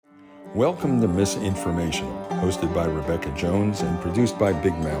Welcome to Misinformational, hosted by Rebecca Jones and produced by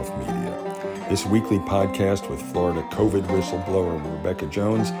Big Mouth Media. This weekly podcast with Florida COVID whistleblower Rebecca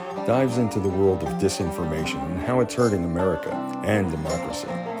Jones dives into the world of disinformation and how it's hurting America and democracy.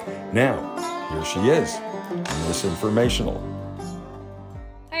 Now, here she is, Misinformational.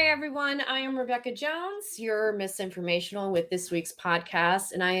 Hi, everyone. I am Rebecca Jones, your Misinformational with this week's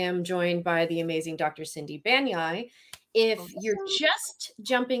podcast, and I am joined by the amazing Dr. Cindy Banyai. If you're just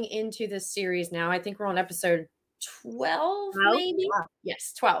jumping into this series now, I think we're on episode 12, maybe? Yeah.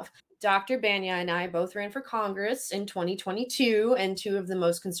 Yes, 12. Dr. Banyai and I both ran for Congress in 2022 in two of the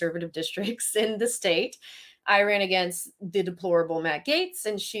most conservative districts in the state. I ran against the deplorable Matt Gaetz,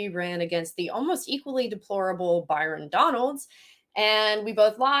 and she ran against the almost equally deplorable Byron Donalds. And we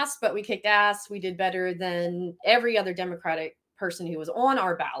both lost, but we kicked ass. We did better than every other Democratic person who was on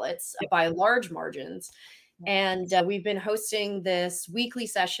our ballots by large margins. And we've been hosting this weekly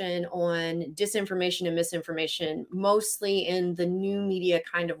session on disinformation and misinformation, mostly in the new media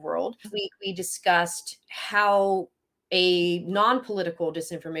kind of world. We discussed how a non-political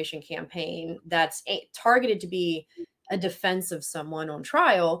disinformation campaign that's targeted to be a defense of someone on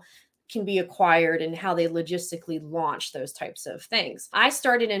trial can be acquired and how they logistically launch those types of things. I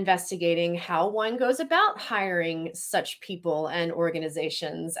started investigating how one goes about hiring such people and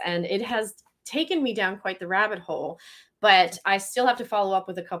organizations, and it has taken me down quite the rabbit hole, but I still have to follow up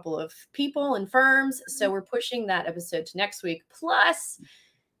with a couple of people and firms. So we're pushing that episode to next week. Plus,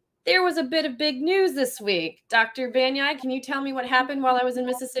 there was a bit of big news this week. Dr. Banyai, can you tell me what happened while I was in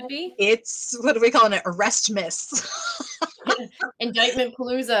Mississippi? It's, what do we call it? Arrest miss. Indictment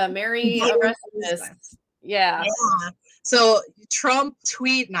Palooza, Mary arrest miss. Yeah. So Trump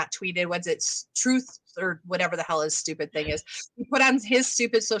what's it? Truth or whatever the hell his stupid thing is. He put on his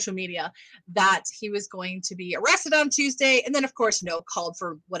stupid social media that he was going to be arrested on Tuesday. And then, of course, called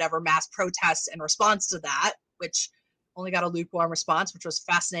for whatever mass protests in response to that, which only got a lukewarm response, which was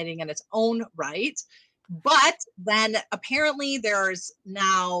fascinating in its own right. But then apparently there's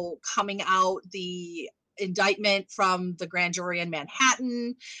now coming out the indictment from the grand jury in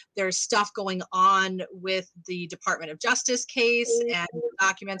Manhattan. There's stuff going on with the Department of Justice case and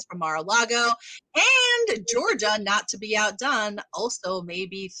documents from Mar-a-Lago, and Georgia, not to be outdone, also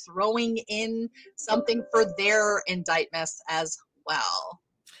maybe throwing in something for their indictments as well.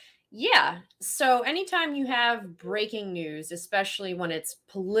 Yeah. So anytime you have breaking news, especially when it's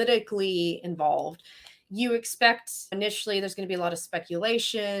politically involved, you expect initially there's going to be a lot of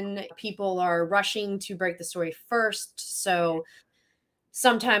speculation. People are rushing to break the story first. So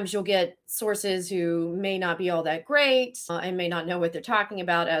sometimes you'll get sources who may not be all that great and may not know what they're talking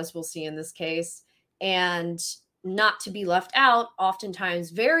about, as we'll see in this case. And not to be left out,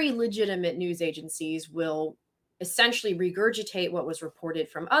 oftentimes very legitimate news agencies will essentially regurgitate what was reported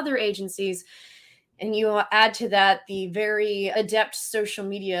from other agencies. And you add to that the very adept social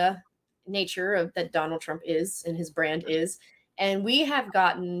media nature of that Donald Trump is and his brand is. And we have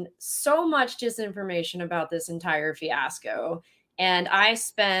gotten so much disinformation about this entire fiasco. And I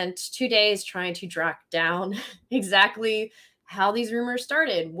spent 2 days trying to track down exactly how these rumors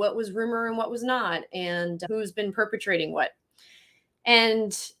started, what was rumor and what was not, and who's been perpetrating what.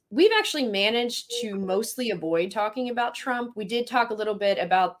 And we've actually managed to mostly avoid talking about Trump. We did talk a little bit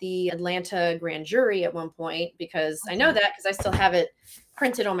about the Atlanta grand jury at one point, because I know that because I still have it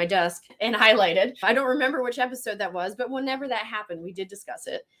printed on my desk and highlighted. I don't remember which episode that was, but whenever that happened, we did discuss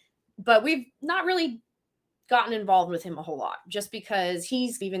it. But we've not really gotten involved with him a whole lot, just because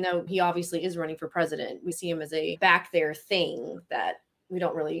even though he obviously is running for president, we see him as a back there thing that we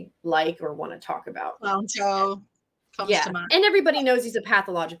don't really like or want to talk about. Well, Joe. And everybody knows he's a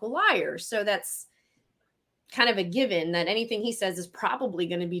pathological liar. So that's kind of a given that anything he says is probably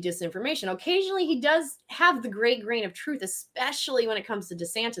going to be disinformation. Occasionally he does have the great grain of truth, especially when it comes to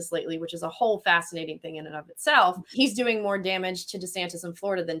DeSantis lately, which is a whole fascinating thing in and of itself. He's doing more damage to DeSantis in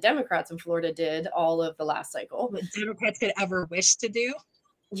Florida than Democrats in Florida did all of the last cycle. What Democrats could ever wish to do.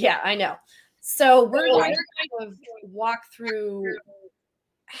 Yeah, I know. So we're going to kind of walk through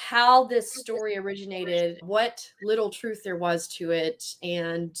how this story originated, what little truth there was to it,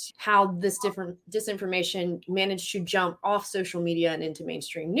 and how this different disinformation managed to jump off social media and into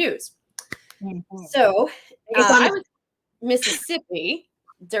mainstream news. Mm-hmm. So I was in Mississippi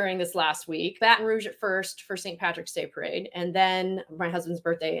during this last week, Baton Rouge at first for St. Patrick's Day parade, and then my husband's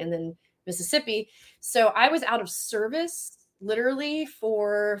birthday, and then Mississippi. So I was out of service literally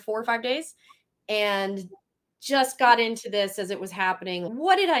for 4 or 5 days, and just got into this as it was happening.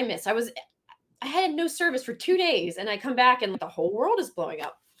 What did I miss? I had no service for 2 days, and I come back and the whole world is blowing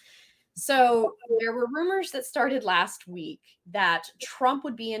up. So there were rumors that started last week that Trump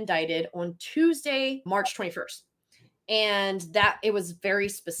would be indicted on Tuesday, March 21st. And that it was very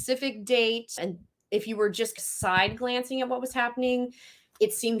specific date. And if you were just side glancing at what was happening,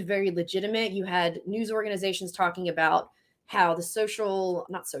 it seemed very legitimate. You had news organizations talking about how the security,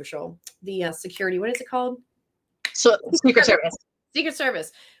 what is it called? So Secret Service. Secret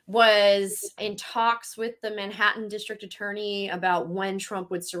Service was in talks with the Manhattan district attorney about when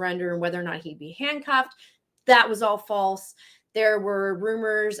Trump would surrender and whether or not he'd be handcuffed. That was all false. There were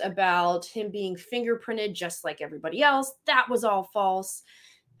rumors about him being fingerprinted just like everybody else. That was all false.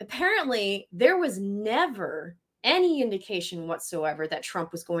 Apparently, there was never any indication whatsoever that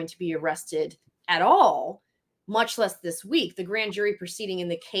Trump was going to be arrested at all, much less this week. The grand jury proceeding in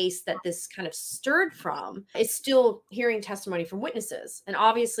the case that this kind of stirred from is still hearing testimony from witnesses. And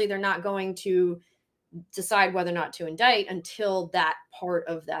obviously, they're not going to decide whether or not to indict until that part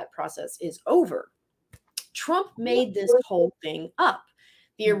of that process is over. Trump made this whole thing up.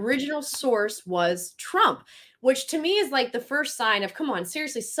 The original source was Trump, which to me is like the first sign of, come on,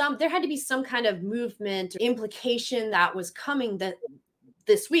 seriously, there had to be some kind of movement, implication that was coming that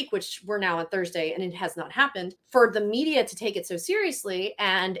this week, which we're now on Thursday, and it has not happened, for the media to take it so seriously.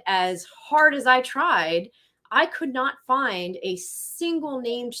 And as hard as I tried, I could not find a single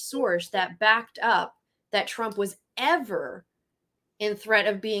named source that backed up that Trump was ever in threat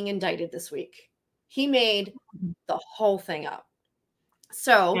of being indicted this week. He made the whole thing up.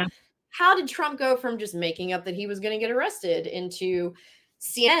 So how did Trump go from just making up that he was going to get arrested into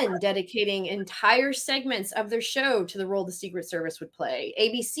CNN dedicating entire segments of their show to the role the Secret Service would play?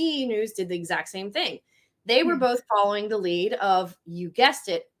 ABC News did the exact same thing. They were both following the lead of, you guessed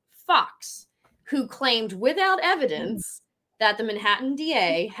it, Fox, who claimed without evidence that the Manhattan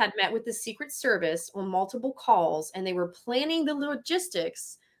DA had met with the Secret Service on multiple calls, and they were planning the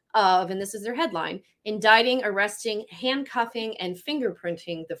logistics of, and this is their headline, indicting, arresting, handcuffing, and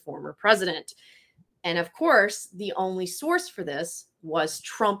fingerprinting the former president. And of course, the only source for this was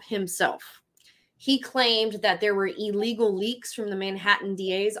Trump himself. He claimed that there were illegal leaks from the Manhattan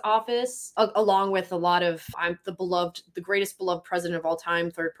DA's office, along with a lot of, I'm the greatest beloved president of all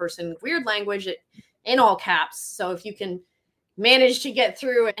time, third person, weird language in all caps. So if you can manage to get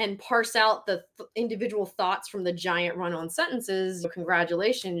through and parse out the individual thoughts from the giant run-on sentences,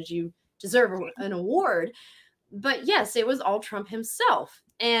 congratulations, you deserve an award. But yes, it was all Trump himself.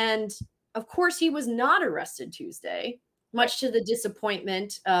 And of course, he was not arrested Tuesday, much to the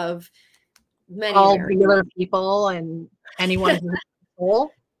disappointment of many all Americans. regular people and anyone who's control.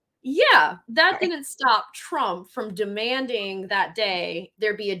 Yeah, that didn't stop Trump from demanding that day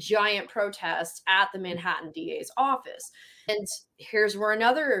there be a giant protest at the Manhattan DA's office. And here's where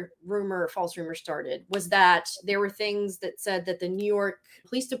another false rumor started, was that there were things that said that the New York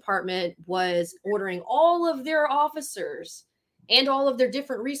Police Department was ordering all of their officers and all of their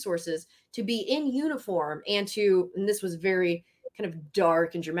different resources to be in uniform and this was very kind of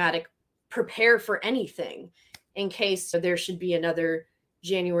dark and dramatic, prepare for anything in case there should be another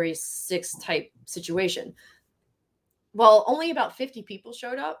January 6th type situation. Well, only about 50 people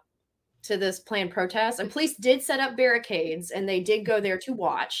showed up to this planned protest, and police did set up barricades and they did go there to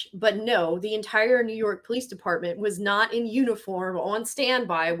watch. But no, the entire New York Police Department was not in uniform on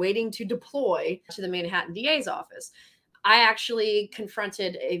standby waiting to deploy to the Manhattan DA's office. I actually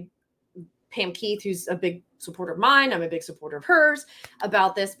confronted Pam Keith, who's a big supporter of mine, I'm a big supporter of hers,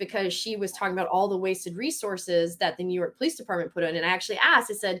 about this because she was talking about all the wasted resources that the New York Police Department put in. And I actually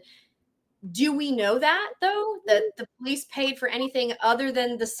asked, I said, do we know that, though, that the police paid for anything other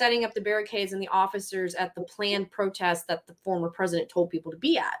than the setting up the barricades and the officers at the planned protest that the former president told people to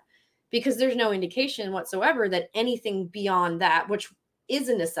be at? Because there's no indication whatsoever that anything beyond that, which is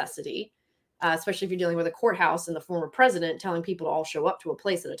a necessity, especially if you're dealing with a courthouse and the former president telling people to all show up to a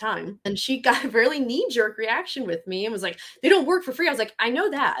place at a time. And she got a really knee-jerk reaction with me and was like, they don't work for free. I was like, I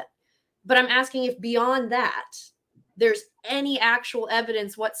know that, but I'm asking if beyond that, there's any actual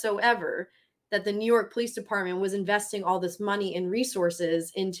evidence whatsoever that the New York Police Department was investing all this money and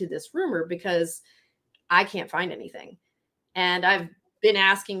resources into this rumor, because I can't find anything. And I've been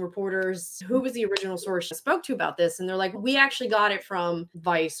asking reporters who was the original source I spoke to about this, and they're like, we actually got it from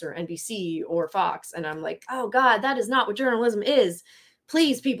Vice or NBC or Fox. And I'm like, oh God, that is not what journalism is.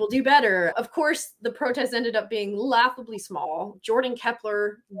 Please, people, do better. Of course, the protest ended up being laughably small. Jordan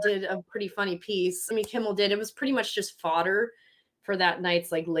Kepler did a pretty funny piece. I mean, Kimmel did. It was pretty much just fodder for that night's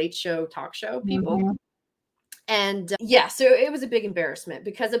like late show talk show people. Mm-hmm. And so it was a big embarrassment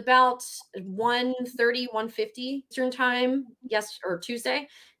because about 1:30, 1:50 Eastern time, Tuesday,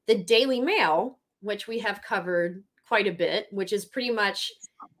 the Daily Mail, which we have covered quite a bit, which is pretty much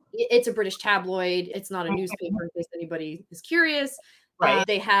It's a British tabloid. It's not a newspaper, in case anybody is curious. Right.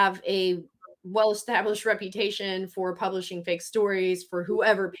 They have a well-established reputation for publishing fake stories for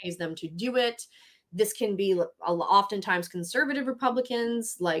whoever pays them to do it. This can be oftentimes conservative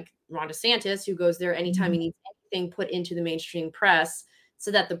Republicans like Ron DeSantis, who goes there anytime he needs anything put into the mainstream press, so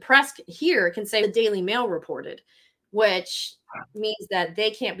that the press here can say the Daily Mail reported, which means that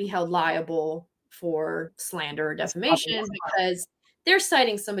they can't be held liable for slander or defamation because they're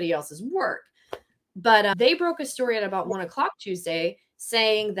citing somebody else's work. But they broke a story at about 1 o'clock Tuesday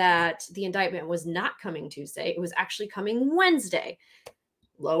saying that the indictment was not coming Tuesday. It was actually coming Wednesday.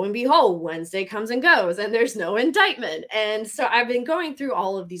 Lo and behold, Wednesday comes and goes and there's no indictment. And so I've been going through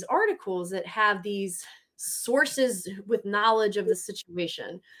all of these articles that have these sources with knowledge of the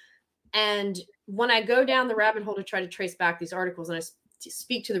situation. And when I go down the rabbit hole to try to trace back these articles and I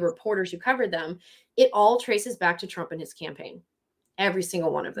speak to the reporters who covered them, it all traces back to Trump and his campaign. Every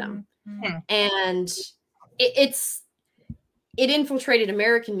single one of them. Mm-hmm. And it infiltrated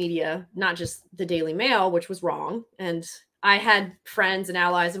American media, not just the Daily Mail, which was wrong. And I had friends and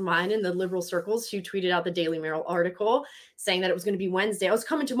allies of mine in the liberal circles who tweeted out the Daily Mail article saying that it was going to be Wednesday. I was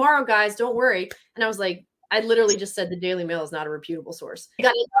coming tomorrow, guys, don't worry. And I was like, I literally just said the Daily Mail is not a reputable source. I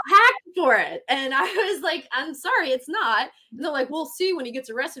got hacked for it. And I was like, I'm sorry, it's not. And they're like, we'll see when he gets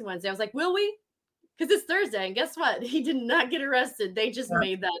arrested Wednesday. I was like, will we? Because it's Thursday, and guess what? He did not get arrested. They just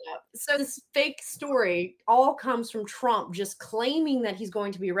made that up. So this fake story all comes from Trump just claiming that he's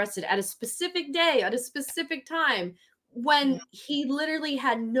going to be arrested at a specific day, at a specific time, when he literally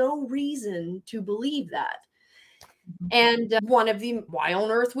had no reason to believe that. And one of the, why on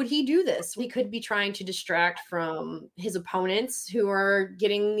earth would he do this? He could be trying to distract from his opponents who are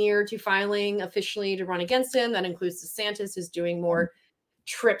getting near to filing officially to run against him. That includes DeSantis, who's doing more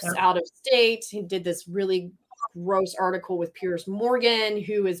trips out of state. He did this really gross article with Piers Morgan,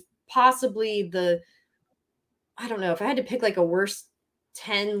 who is possibly the, I don't know, if I had to pick like a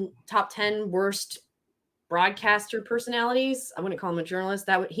top 10 worst broadcaster personalities, I wouldn't call him a journalist.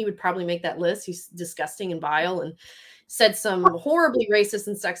 He would probably make that list. He's disgusting and vile and said some horribly racist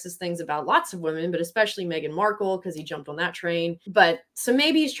and sexist things about lots of women, but especially Meghan Markle, because he jumped on that train. But so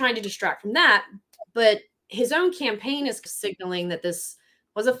maybe he's trying to distract from that. But his own campaign is signaling that this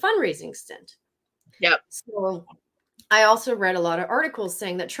was a fundraising stint. Yep. So I also read a lot of articles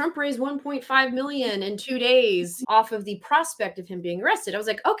saying that Trump raised $1.5 million in 2 days off of the prospect of him being arrested. I was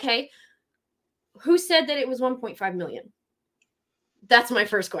like, okay, who said that it was 1.5 million? That's my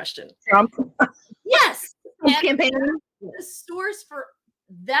first question. Trump. Yes. Campaign. The source for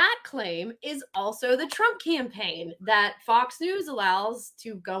that claim is also the Trump campaign that Fox News allows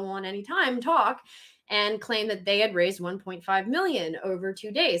to go on anytime, talk, and claim that they had raised 1.5 million over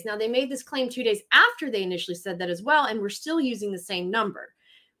 2 days. Now, they made this claim 2 days after they initially said that as well, and we're still using the same number,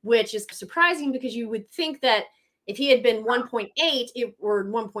 which is surprising because you would think that if he had been 1.8 or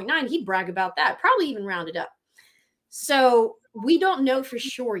 1.9, he'd brag about that, probably even round it up. So we don't know for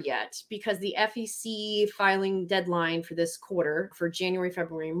sure yet because the FEC filing deadline for this quarter for January,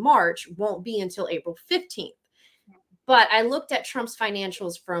 February, March won't be until April 15th. But I looked at Trump's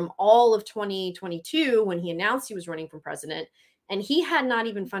financials from all of 2022 when he announced he was running for president, and he had not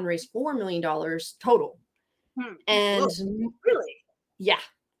even fundraised $4 million total. And really? Yeah,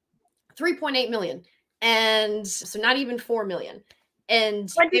 3.8 million. And so not even 4 million. And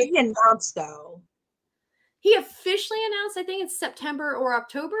when did he announce though? He officially announced, I think it's September or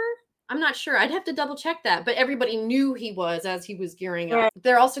October. I'm not sure. I'd have to double check that, but everybody knew he was as he was gearing up.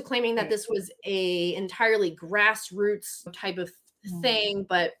 They're also claiming that this was a entirely grassroots type of thing,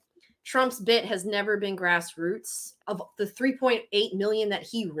 but Trump's bit has never been grassroots. Of the 3.8 million that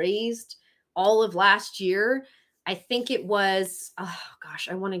he raised all of last year, I think it was, oh gosh,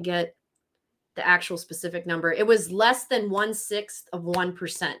 I want to get the actual specific number. It was less than 1/6 of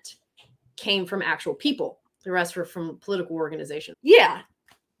 1% came from actual people. The rest were from political organizations. Yeah.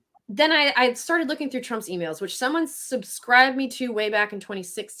 Then I started looking through Trump's emails, which someone subscribed me to way back in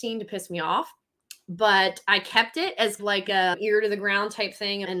 2016 to piss me off. But I kept it as like a ear to the ground type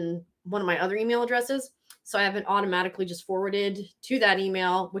thing in one of my other email addresses. So I have it automatically just forwarded to that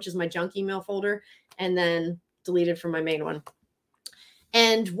email, which is my junk email folder, and then deleted from my main one.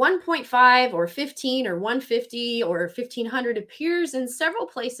 And 1.5 or 15 or 150 or 1500 appears in several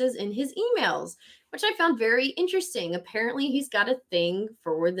places in his emails, which I found very interesting. Apparently, he's got a thing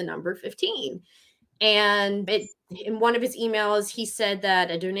for the number 15. And in one of his emails, he said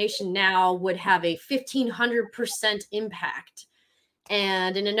that a donation now would have a 1,500% impact.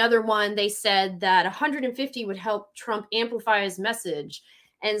 And in another one, they said that 150 would help Trump amplify his message.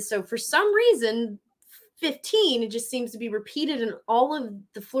 And so for some reason, 15. It just seems to be repeated in all of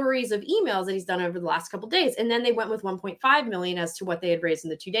the flurries of emails that he's done over the last couple of days. And then they went with 1.5 million as to what they had raised in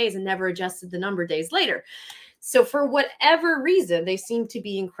the 2 days and never adjusted the number days later. So for whatever reason, they seem to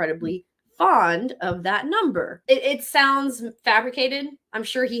be incredibly fond of that number. It sounds fabricated. I'm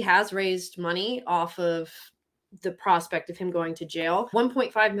sure he has raised money off of the prospect of him going to jail.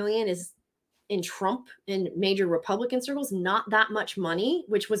 1.5 million is, in Trump and major Republican circles, not that much money,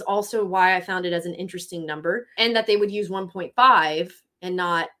 which was also why I found it as an interesting number, and that they would use 1.5 and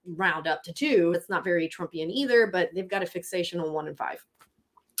not round up to 2. It's not very Trumpian either, but they've got a fixation on 1 and 5.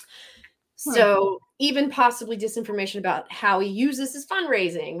 So even possibly disinformation about how he uses his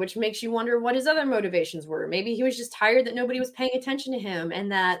fundraising, which makes you wonder what his other motivations were. Maybe he was just tired that nobody was paying attention to him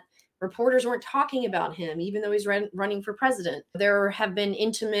and that reporters weren't talking about him, even though he's running for president. There have been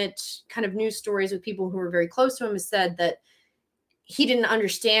intimate kind of news stories with people who were very close to him who said that he didn't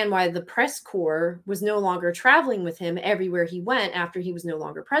understand why the press corps was no longer traveling with him everywhere he went after he was no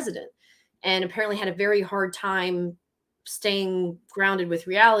longer president. And apparently had a very hard time staying grounded with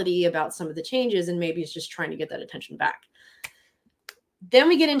reality about some of the changes, and maybe is just trying to get that attention back. Then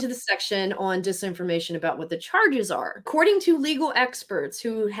we get into the section on disinformation about what the charges are. According to legal experts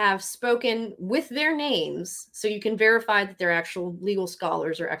who have spoken with their names, so you can verify that they're actual legal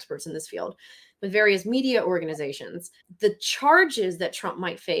scholars or experts in this field, with various media organizations, the charges that Trump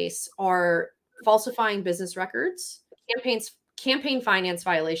might face are falsifying business records, campaign finance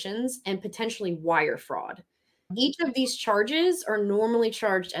violations, and potentially wire fraud. Each of these charges are normally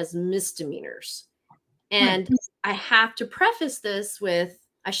charged as misdemeanors. And I have to preface this with,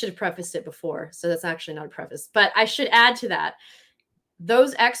 I should have prefaced it before, so that's actually not a preface, but I should add to that,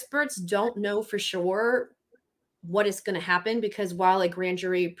 those experts don't know for sure what is going to happen, because while a grand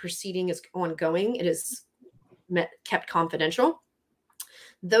jury proceeding is ongoing, it is kept confidential.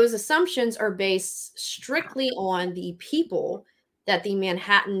 Those assumptions are based strictly on the people that the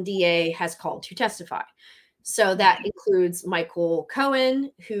Manhattan DA has called to testify. So that includes Michael Cohen,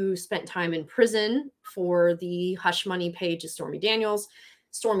 who spent time in prison for the hush money paid to Stormy Daniels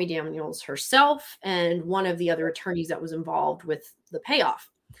herself, and one of the other attorneys that was involved with the payoff.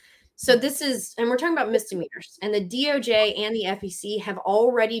 So this is, and we're talking about misdemeanors, and the DOJ and the FEC have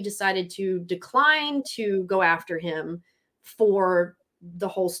already decided to decline to go after him for the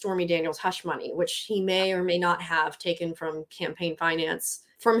whole Stormy Daniels hush money, which he may or may not have taken from campaign finance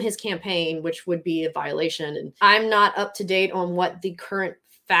from his campaign, which would be a violation. And I'm not up to date on what the current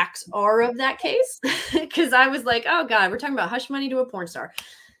facts are of that case, because I was like, oh God, we're talking about hush money to a porn star,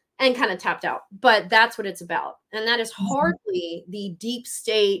 and kind of tapped out. But that's what it's about. And that is hardly the deep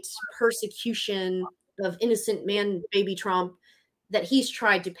state persecution of innocent man, baby Trump, that he's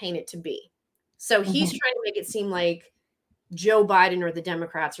tried to paint it to be. So he's trying to make it seem like Joe Biden or the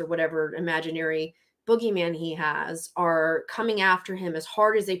Democrats or whatever imaginary boogeyman he has are coming after him as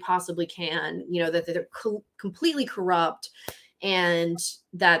hard as they possibly can, that they're completely corrupt and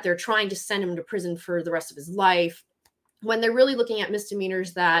that they're trying to send him to prison for the rest of his life, when they're really looking at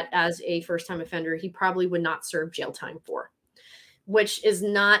misdemeanors that as a first-time offender, he probably would not serve jail time for, which is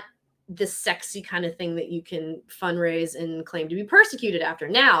not the sexy kind of thing that you can fundraise and claim to be persecuted after.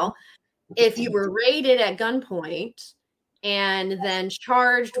 Now, if you were raided at gunpoint and then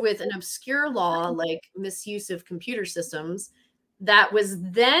charged with an obscure law like misuse of computer systems that was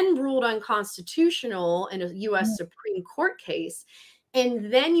then ruled unconstitutional in a U.S. Supreme Court case,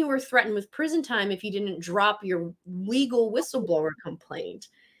 and then you were threatened with prison time if you didn't drop your legal whistleblower complaint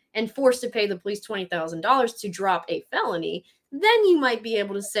and forced to pay the police $20,000 to drop a felony, then you might be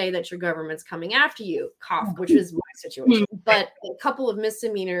able to say that your government's coming after you, which is my situation. But a couple of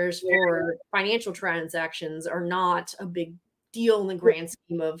misdemeanors for financial transactions are not a big deal in the grand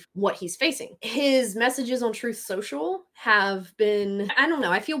scheme of what he's facing. His messages on Truth Social have been, I don't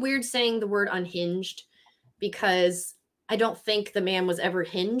know, I feel weird saying the word unhinged, because I don't think the man was ever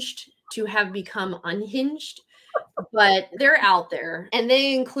hinged to have become unhinged. But they're out there, and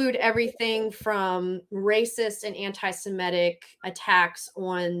they include everything from racist and anti-Semitic attacks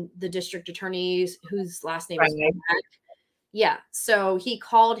on the district attorneys whose last name is Black. Yeah. So he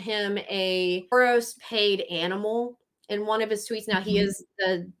called him a Soros paid animal in one of his tweets. Now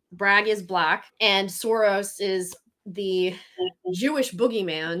Bragg is Black, and Soros is the Jewish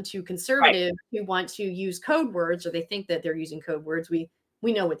boogeyman to conservatives who want to use code words, or they think that they're using code words.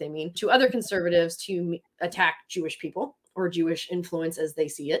 We know what they mean, to other conservatives to attack Jewish people or Jewish influence as they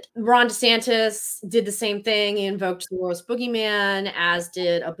see it. Ron DeSantis did the same thing. He invoked the Soros boogeyman, as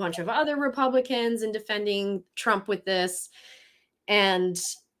did a bunch of other Republicans in defending Trump with this. And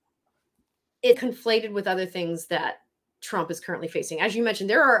it conflated with other things that Trump is currently facing. As you mentioned,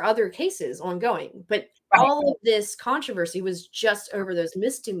 there are other cases ongoing, but all of this controversy was just over those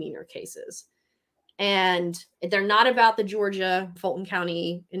misdemeanor cases. And they're not about the Georgia Fulton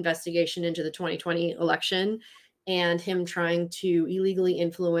County investigation into the 2020 election and him trying to illegally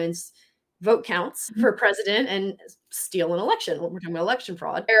influence vote counts for president and steal an election. We're talking about election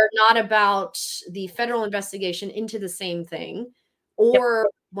fraud. They're not about the federal investigation into the same thing or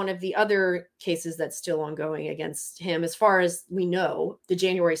one of the other cases that's still ongoing against him, as far as we know, the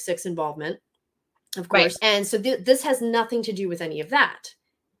January 6th involvement, of course. And so this has nothing to do with any of that.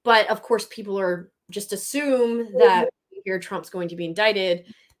 But of course, people are just assume that here Trump's going to be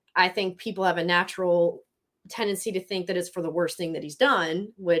indicted. I think people have a natural tendency to think that it's for the worst thing that he's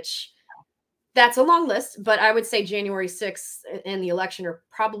done, which that's a long list. But I would say January 6th and the election are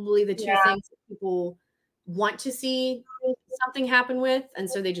probably the two things that people want to see something happen with. And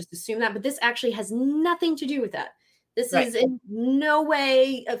so they just assume that. But this actually has nothing to do with that. This is in no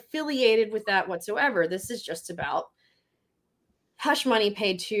way affiliated with that whatsoever. This is just about hush money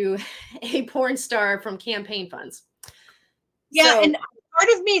paid to a porn star from campaign funds. Yeah, so, and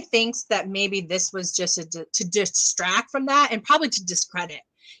part of me thinks that maybe this was just to distract from that and probably to discredit.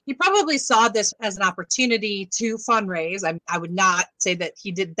 He probably saw this as an opportunity to fundraise. I would not say that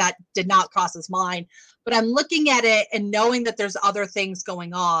did not cross his mind, but I'm looking at it and knowing that there's other things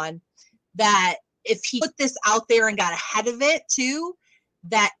going on, that if he put this out there and got ahead of it too,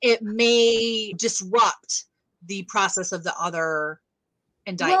 that it may disrupt the process of the other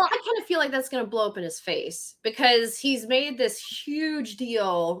indictment. Well, I kind of feel like that's going to blow up in his face because he's made this huge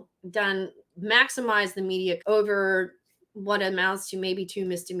deal, maximized the media over what amounts to maybe 2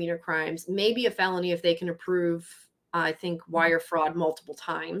 misdemeanor crimes, maybe a felony if they can approve, I think, wire fraud multiple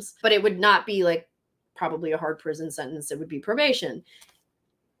times. But it would not be like probably a hard prison sentence. It would be probation.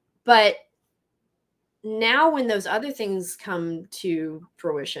 But now when those other things come to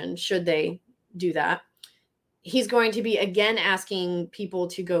fruition, should they do that, he's going to be again asking people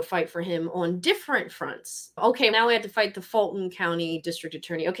to go fight for him on different fronts. Okay, now we have to fight the Fulton County District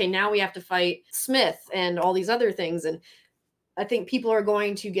Attorney. Okay, now we have to fight Smith and all these other things. And I think people are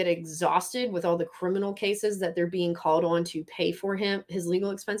going to get exhausted with all the criminal cases that they're being called on to pay for his legal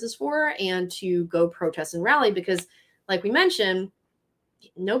expenses for, and to go protest and rally because, like we mentioned,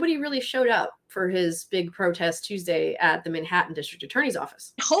 nobody really showed up for his big protest Tuesday at the Manhattan District Attorney's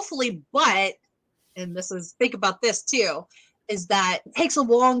office. Hopefully, but think about this too, is that it takes a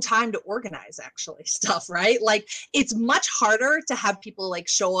long time to organize actually stuff, right? Like it's much harder to have people like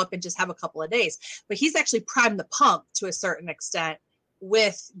show up and just have a couple of days, but he's actually primed the pump to a certain extent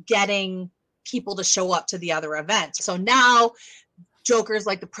with getting people to show up to the other events. So now jokers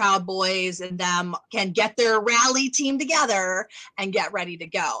like the Proud Boys and them can get their rally team together and get ready to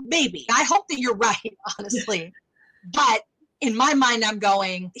go. Maybe. I hope that you're right, honestly. But in my mind, I'm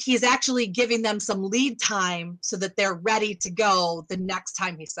going, he's actually giving them some lead time so that they're ready to go the next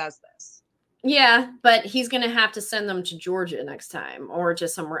time he says this. Yeah, but he's going to have to send them to Georgia next time or to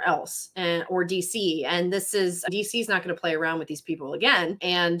somewhere else or DC. And DC's not going to play around with these people again.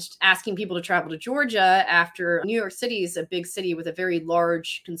 And asking people to travel to Georgia after New York City is a big city with a very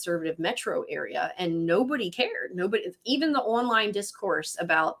large conservative metro area. And nobody cared. Even the online discourse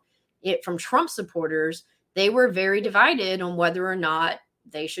about it from Trump supporters, they were very divided on whether or not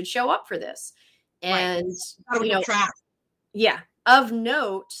they should show up for this. And, yeah. Of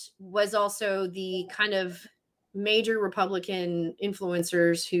note was also the kind of major Republican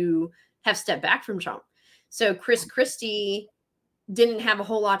influencers who have stepped back from Trump. So Chris Christie didn't have a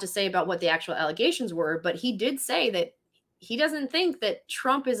whole lot to say about what the actual allegations were, but he did say that he doesn't think that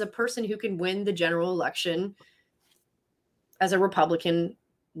Trump is a person who can win the general election as a Republican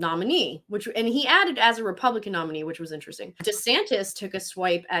nominee, and he added as a Republican nominee, which was interesting. DeSantis took a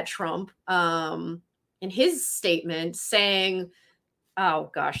swipe at Trump in his statement saying,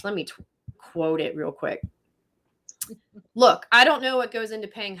 oh gosh, let me quote it real quick. Look, I don't know what goes into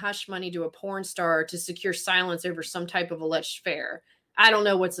paying hush money to a porn star to secure silence over some type of alleged affair. I don't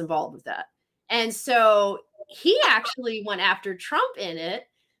know what's involved with that. And so he actually went after Trump in it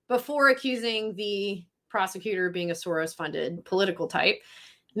before accusing the prosecutor of being a Soros-funded political type,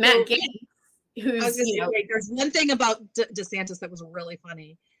 Matt Gaetz, who's, there's one thing about DeSantis that was really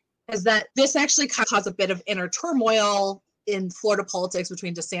funny, is that this actually caused a bit of inner turmoil in Florida politics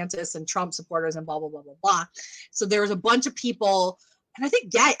between DeSantis and Trump supporters and blah, blah, blah, blah, blah. So there was a bunch of people, and I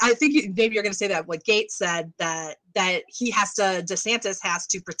think maybe you're going to say that what Gaetz said, that DeSantis has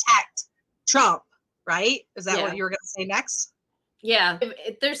to protect Trump, right? Is that what you were going to say next? Yeah.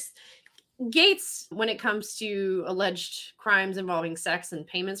 Gates, when it comes to alleged crimes involving sex and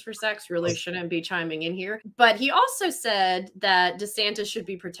payments for sex, really shouldn't be chiming in here. But he also said that DeSantis should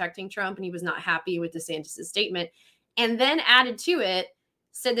be protecting Trump, and he was not happy with DeSantis' statement. And then added to it,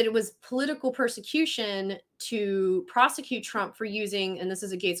 said that it was political persecution to prosecute Trump for using, and this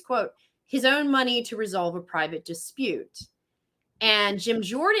is a Gates quote, his own money to resolve a private dispute. And Jim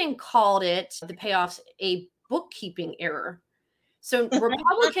Jordan called it, the payoffs, a bookkeeping error. So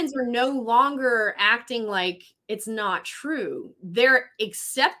Republicans are no longer acting like it's not true. They're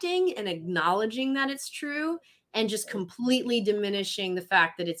accepting and acknowledging that it's true and just completely diminishing the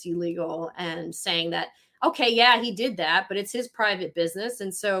fact that it's illegal and saying that, okay, yeah, he did that, but it's his private business.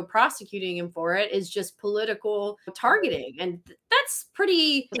 And so prosecuting him for it is just political targeting. And that's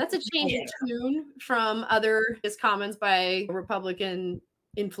a change in tune from other comments by Republican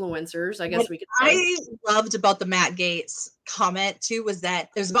influencers, I guess we could say. I loved about the Matt Gaetz comment too was that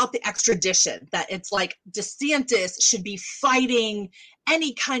it was about the extradition, that it's like DeSantis should be fighting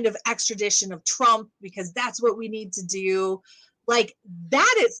any kind of extradition of Trump because that's what we need to do. Like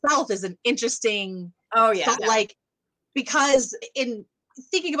that itself is an interesting thought, like, because in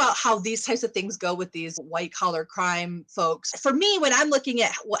thinking about how these types of things go with these white collar crime folks, for me, when I'm looking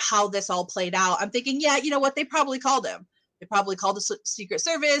at how this all played out, I'm thinking, yeah, you know what, they probably called him. They probably called the Secret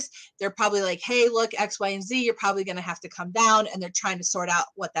Service. They're probably like, hey, look, X, Y, and Z, you're probably going to have to come down. And they're trying to sort out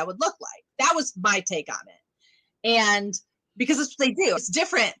what that would look like. That was my take on it. And because it's what they do, it's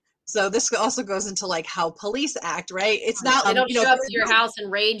different. So this also goes into like how police act, right? It's not, they don't show up to your house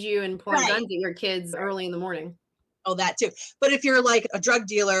and raid you and point guns at your kids early in the morning. Oh, that too. But if you're like a drug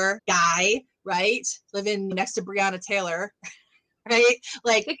dealer guy, right, living next to Breonna Taylor, right?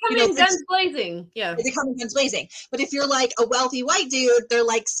 Like they come in guns blazing. Yeah. They come in guns blazing. But if you're like a wealthy white dude, they're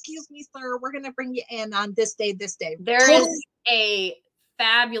like, excuse me, sir, we're going to bring you in on this day, this day. There is a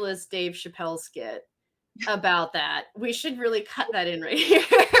fabulous Dave Chappelle skit about that. We should really cut that in right here.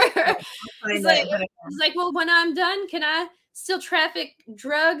 It's like, well, when I'm done, can I still traffic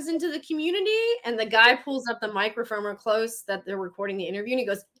drugs into the community? And the guy pulls up the microphone real close that they're recording the interview and he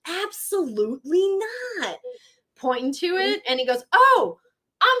goes, absolutely not. Pointing to it, and he goes, oh,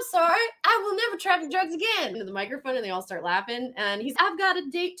 I'm sorry, I will never traffic drugs again, into the microphone, and they all start laughing. And he's, I've got a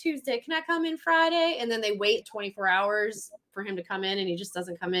date Tuesday, can I come in Friday? And then they wait 24 hours for him to come in, and he just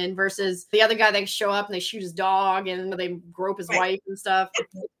doesn't come in, versus the other guy, they show up and they shoot his dog and they grope his wife and stuff.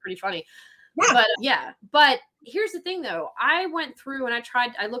 It's pretty funny. But here's the thing though, I went through and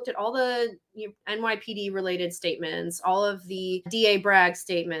I looked at all the NYPD related statements, all of the DA Bragg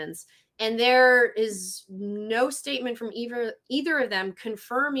statements, and there is no statement from either of them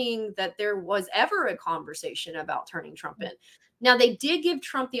confirming that there was ever a conversation about turning Trump in. Now, they did give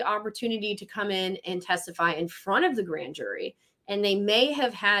Trump the opportunity to come in and testify in front of the grand jury, and they may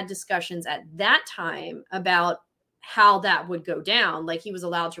have had discussions at that time about how that would go down. Like he was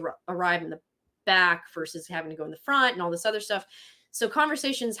allowed to arrive in the back versus having to go in the front and all this other stuff. So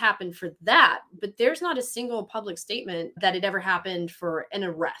conversations happened for that, but there's not a single public statement that it ever happened for an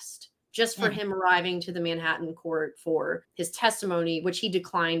arrest. Just for him arriving to the Manhattan court for his testimony, which he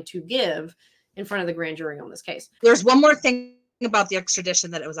declined to give in front of the grand jury on this case. There's one more thing about the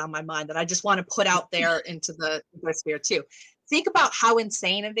extradition that it was on my mind that I just want to put out there into the sphere too. Think about how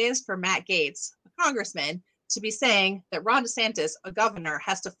insane it is for Matt Gaetz, a congressman, to be saying that Ron DeSantis, a governor,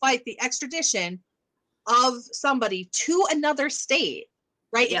 has to fight the extradition of somebody to another state,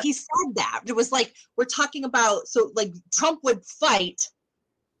 right? Yep. He said that. It was like, we're talking about, so like Trump would fight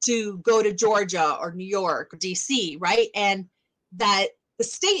to go to Georgia or New York or DC, right? And that the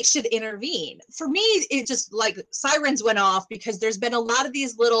state should intervene. For me, it just like sirens went off because there's been a lot of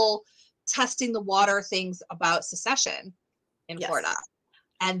these little testing the water things about secession in Florida.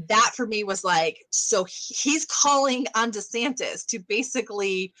 And that for me was like, so he's calling on DeSantis to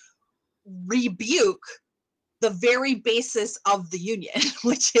basically rebuke the very basis of the union,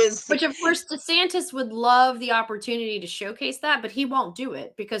 which of course DeSantis would love the opportunity to showcase that, but he won't do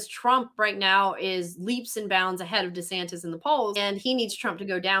it because Trump right now is leaps and bounds ahead of DeSantis in the polls, and he needs Trump to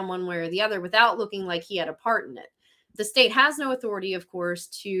go down one way or the other without looking like he had a part in it. The state has no authority, of course,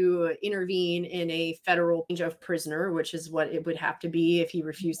 to intervene in a federal change of prisoner, which is what it would have to be if he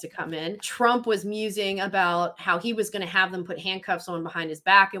refused to come in. Trump was musing about how he was going to have them put handcuffs on behind his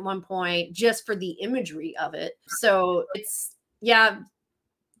back at one point just for the imagery of it. So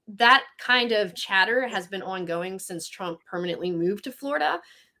that kind of chatter has been ongoing since Trump permanently moved to Florida,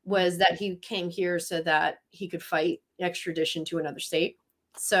 was that he came here so that he could fight extradition to another state.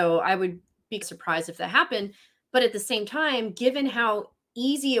 So I would be surprised if that happened. But at the same time, given how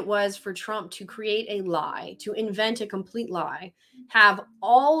easy it was for Trump to create a lie, to invent a complete lie, have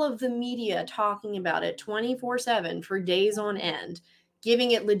all of the media talking about it 24/7 for days on end,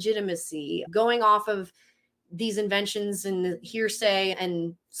 giving it legitimacy, going off of these inventions and hearsay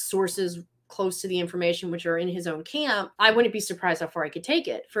and sources close to the information, which are in his own camp. I wouldn't be surprised how far I could take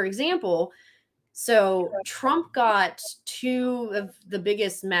it. For example, so Trump got two of the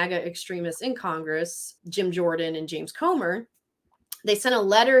biggest MAGA extremists in Congress, Jim Jordan and James Comer. They sent a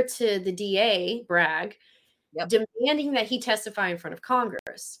letter to the DA, Bragg, demanding that he testify in front of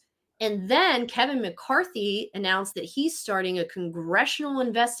Congress. And then Kevin McCarthy announced that he's starting a congressional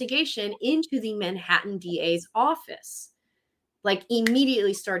investigation into the Manhattan DA's office. Like,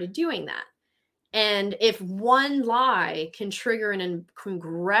 immediately started doing that. And if one lie can trigger a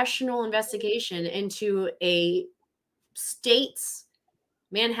congressional investigation into a state's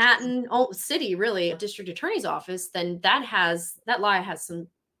Manhattan city, really, district attorney's office, then that lie has some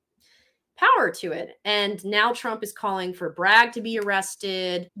power to it. And now Trump is calling for Bragg to be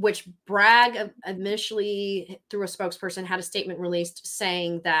arrested, which Bragg initially, through a spokesperson, had a statement released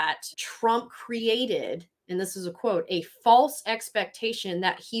saying that Trump created, and this is a quote, a false expectation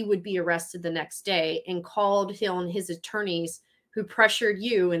that he would be arrested the next day, and called on his attorneys who pressured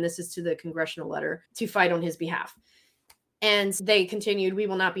you, and this is to the congressional letter, to fight on his behalf. And they continued, we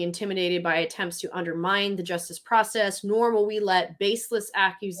will not be intimidated by attempts to undermine the justice process, nor will we let baseless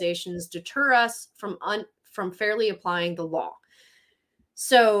accusations deter us from fairly applying the law.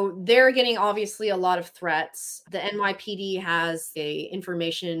 So they're getting obviously a lot of threats. The NYPD has a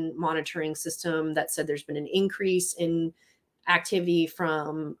information monitoring system that said there's been an increase in activity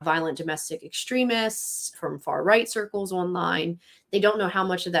from violent domestic extremists, from far right circles online. They don't know how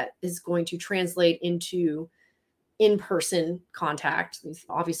much of that is going to translate into in-person contact.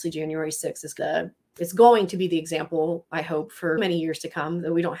 Obviously, January 6th is going to be the example, I hope, for many years to come,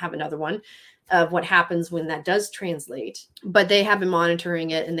 that we don't have another one, of what happens when that does translate. But they have been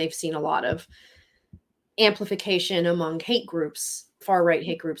monitoring it, and they've seen a lot of amplification among hate groups, far-right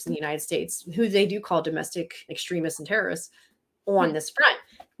hate groups in the United States, who they do call domestic extremists and terrorists, on this front,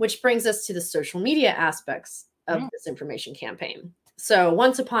 which brings us to the social media aspects of this information campaign. So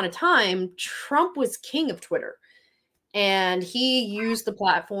once upon a time, Trump was king of Twitter. And he used the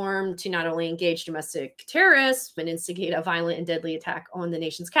platform to not only engage domestic terrorists and instigate a violent and deadly attack on the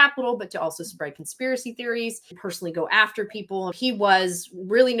nation's capital, but to also spread conspiracy theories, personally go after people. He was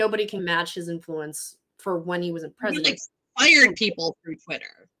really, nobody can match his influence for when he was president. He fired people through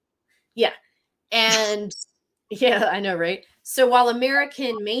Twitter. Yeah. And yeah, I know, right? So while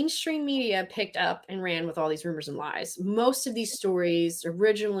American mainstream media picked up and ran with all these rumors and lies, most of these stories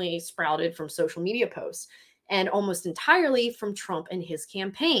originally sprouted from social media posts, and almost entirely from Trump and his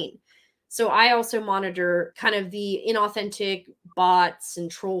campaign. So I also monitor kind of the inauthentic bots and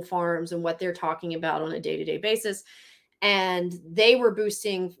troll farms and what they're talking about on a day-to-day basis. And they were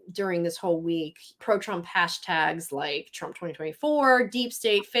boosting during this whole week pro-Trump hashtags like Trump 2024, deep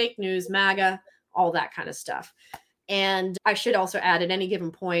state, fake news, MAGA, all that kind of stuff. And I should also add, at any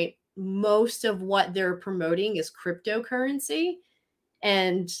given point, most of what they're promoting is cryptocurrency.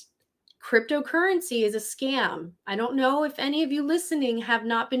 And cryptocurrency is a scam. I don't know if any of you listening have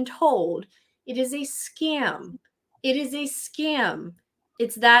not been told. It is a scam. It is a scam.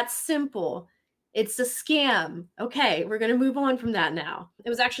 It's that simple. It's a scam. Okay, we're going to move on from that now. It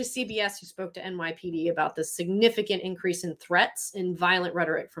was actually CBS who spoke to NYPD about the significant increase in threats and violent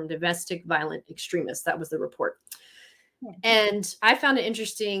rhetoric from domestic violent extremists. That was the report. And I found it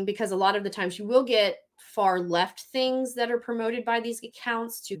interesting because a lot of the times you will get far left things that are promoted by these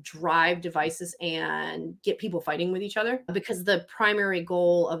accounts to drive devices and get people fighting with each other, because the primary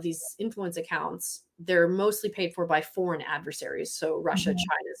goal of these influence accounts, they're mostly paid for by foreign adversaries. So Russia,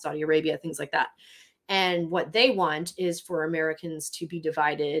 China, Saudi Arabia, things like that. And what they want is for Americans to be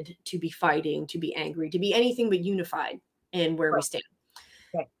divided, to be fighting, to be angry, to be anything but unified in where we stand.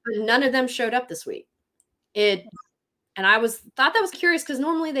 But none of them showed up this week. And I thought that was curious because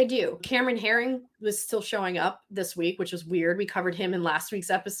normally they do. Cameron Herring was still showing up this week, which was weird. We covered him in last week's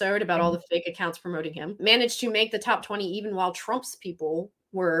episode about all the fake accounts promoting him. Managed to make the top 20 even while Trump's people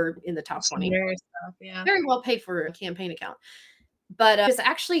were in the top 20. Very well paid for a campaign account. But it's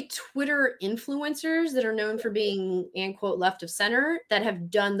actually Twitter influencers that are known for being, and quote, left of center, that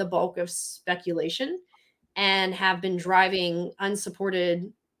have done the bulk of speculation and have been driving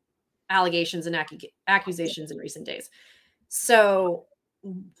unsupported allegations and accusations in recent days. So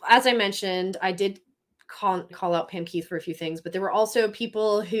as I mentioned, I did call out Pam Keith for a few things, but there were also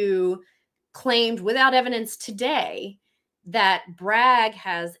people who claimed without evidence today that Bragg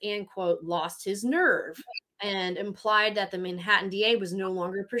has, and quote, lost his nerve and implied that the Manhattan DA was no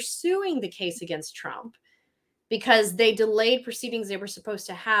longer pursuing the case against Trump because they delayed proceedings they were supposed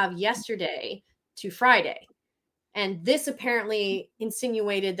to have yesterday to Friday. And this apparently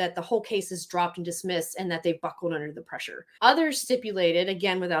insinuated that the whole case is dropped and dismissed and that they buckled under the pressure. Others stipulated,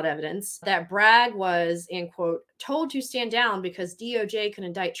 again without evidence, that Bragg was, and quote, told to stand down because DOJ could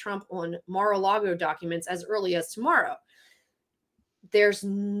indict Trump on Mar-a-Lago documents as early as tomorrow. There's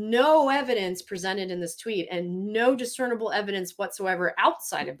no evidence presented in this tweet and no discernible evidence whatsoever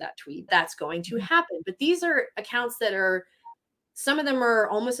outside of that tweet that's going to happen. But these are accounts that are, some of them are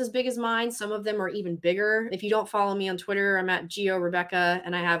almost as big as mine. Some of them are even bigger. If you don't follow me on Twitter, I'm at Geo Rebecca,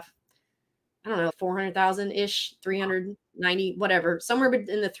 and I have, I don't know, 400,000-ish, 390, whatever, somewhere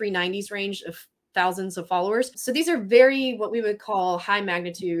in the 390s range of thousands of followers. So these are very, what we would call high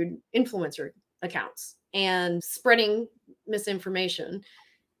magnitude influencer accounts and spreading misinformation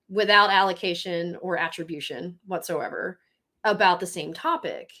without allocation or attribution whatsoever about the same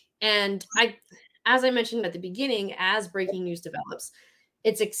topic. And as I mentioned at the beginning, as breaking news develops,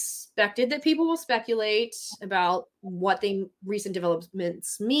 it's expected that people will speculate about what the recent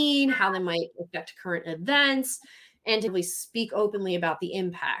developments mean, how they might affect current events, and to really speak openly about the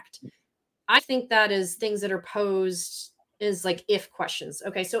impact. I think that is things that are posed as like if questions.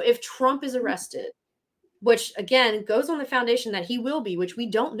 Okay, so if Trump is arrested, which again goes on the foundation that he will be, which we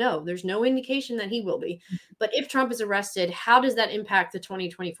don't know. There's no indication that he will be. But if Trump is arrested, how does that impact the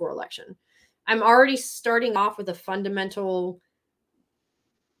 2024 election? I'm already starting off with a fundamental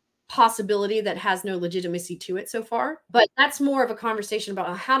possibility that has no legitimacy to it so far. But that's more of a conversation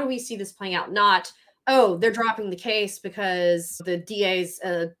about how do we see this playing out? Not, oh, they're dropping the case because the DA's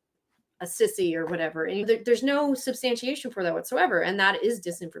a sissy or whatever. And there's no substantiation for that whatsoever. And that is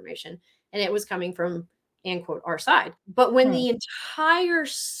disinformation. And it was coming from, and quote, our side. But when the entire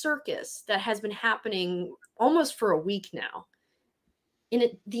circus that has been happening almost for a week now,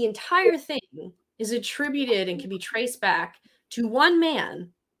 the entire thing is attributed and can be traced back to one man,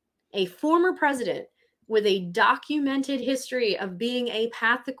 a former president with a documented history of being a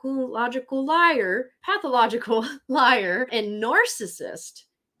pathological liar and narcissist,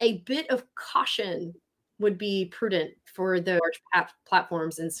 a bit of caution would be prudent for the large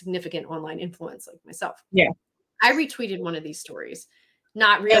platforms and significant online influence like myself. Yeah. I retweeted one of these stories,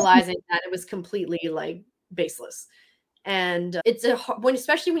 not realizing that it was completely like baseless. And it's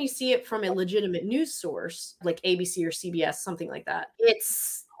especially when you see it from a legitimate news source like ABC or CBS, something like that,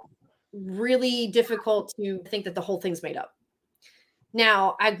 it's really difficult to think that the whole thing's made up.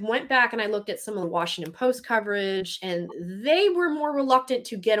 Now, I went back and I looked at some of the Washington Post coverage, and they were more reluctant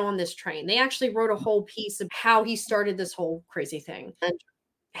to get on this train. They actually wrote a whole piece of how he started this whole crazy thing and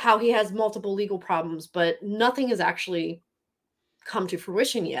how he has multiple legal problems, but nothing has actually come to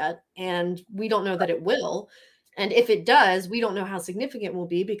fruition yet. And we don't know that it will. And if it does, we don't know how significant it will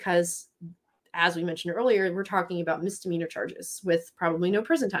be because, as we mentioned earlier, we're talking about misdemeanor charges with probably no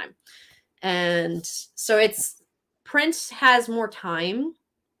prison time. And so print has more time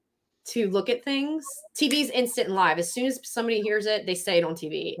to look at things. TV's instant and live. As soon as somebody hears it, they say it on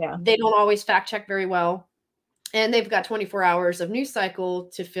TV. Yeah. They don't always fact check very well. And they've got 24 hours of news cycle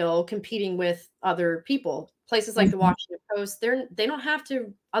to fill, competing with other people. Places like the Washington Post, they don't have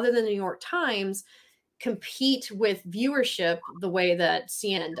to, other than the New York Times, compete with viewership the way that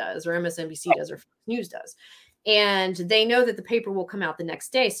CNN does or MSNBC does or Fox News does. And they know that the paper will come out the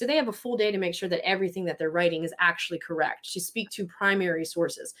next day. So they have a full day to make sure that everything that they're writing is actually correct, to speak to primary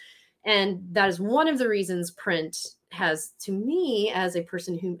sources. And that is one of the reasons print has, to me, as a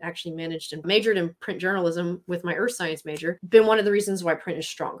person who actually managed and majored in print journalism with my earth science major, been one of the reasons why print is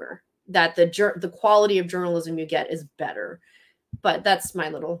stronger, that the quality of journalism you get is better. But that's my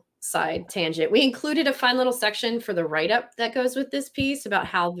little side tangent. We included a fun little section for the write-up that goes with this piece about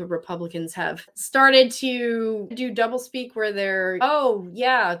how the Republicans have started to do doublespeak where they're, oh,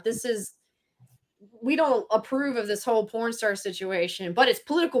 yeah, we don't approve of this whole porn star situation, but it's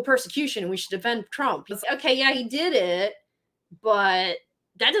political persecution and we should defend Trump. It's, okay, yeah, he did it, but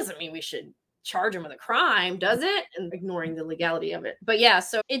that doesn't mean we should charge him with a crime, does it? And ignoring the legality of it. But yeah,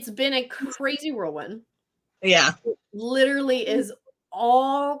 so it's been a crazy whirlwind. Yeah. It literally is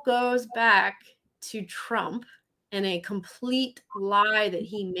all goes back to Trump and a complete lie that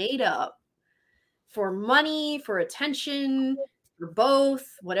he made up for money, for attention, for both,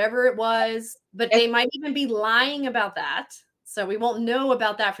 whatever it was. But they might even be lying about that. So we won't know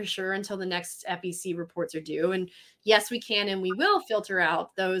about that for sure until the next FEC reports are due. And yes, we can and we will filter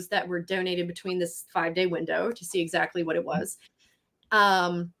out those that were donated between this 5-day window to see exactly what it was.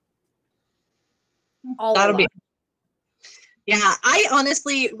 That'll be. Yeah, I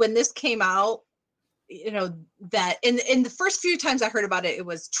honestly, when this came out, that in the first few times I heard about it, it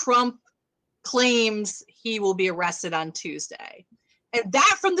was Trump claims he will be arrested on Tuesday. And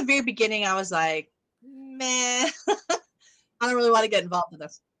that from the very beginning, I was like, meh, I don't really want to get involved in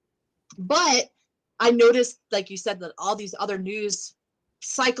this. But I noticed, like you said, that all these other news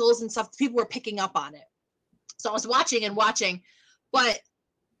cycles and stuff, people were picking up on it. So I was watching, but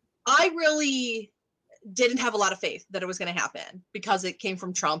I really didn't have a lot of faith that it was going to happen because it came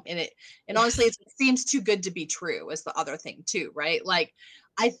from Trump, and honestly, it seems too good to be true is the other thing too, right? Like,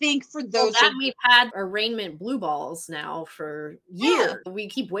 I think for those that we've had arraignment blue balls now for years. Yeah. We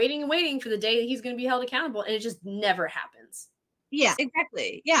keep waiting and waiting for the day that he's going to be held accountable, and it just never happens. Yeah,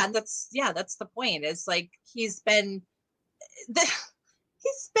 exactly. Yeah, that's the point. It's like he's been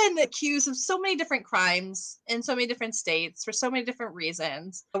accused of so many different crimes in so many different states for so many different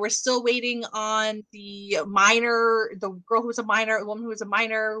reasons. We're still waiting on the girl who was a minor, the woman who was a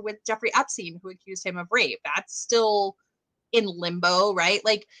minor with Jeffrey Epstein, who accused him of rape. That's still in limbo, right?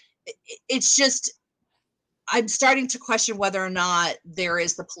 Like, it's just, I'm starting to question whether or not there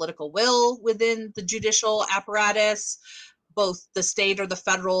is the political will within the judicial apparatus, both the state or the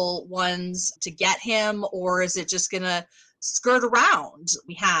federal ones, to get him, or is it just going to skirt around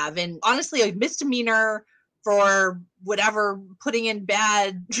we have? And honestly, a misdemeanor for whatever, putting in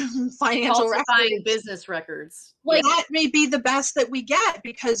bad financial records, business records, like that may be the best that we get,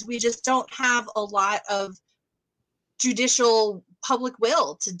 because we just don't have a lot of judicial public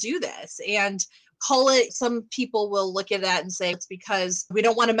will to do this. And some people will look at that and say it's because we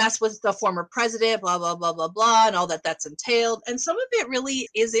don't want to mess with the former president, blah, blah, blah, blah, blah, and all that's entailed. And some of it really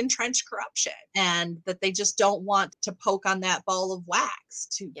is entrenched corruption, and that they just don't want to poke on that ball of wax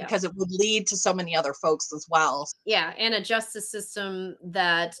because it would lead to so many other folks as well. Yeah. And a justice system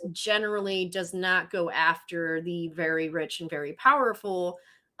that generally does not go after the very rich and very powerful,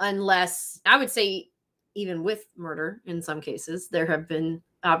 unless, I would say, even with murder in some cases. There have been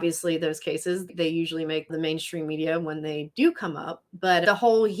obviously those cases. They usually make the mainstream media when they do come up, but the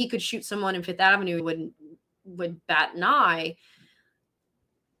whole he could shoot someone in Fifth Avenue would bat an eye.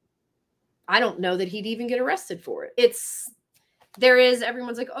 I don't know that he'd even get arrested for it.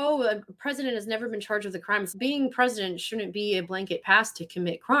 Everyone's like, oh, a president has never been charged with a crime. Being president shouldn't be a blanket pass to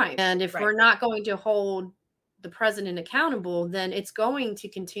commit crime. And if we're not going to hold the president accountable, then it's going to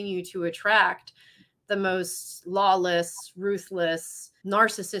continue to attract the most lawless, ruthless,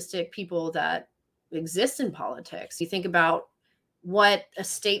 narcissistic people that exist in politics. You think about what a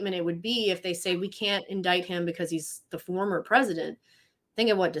statement it would be if they say we can't indict him because he's the former president. Think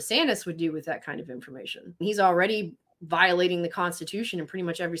of what DeSantis would do with that kind of information. He's already violating the Constitution in pretty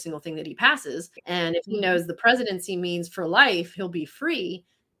much every single thing that he passes. And if he knows the presidency means for life, he'll be free,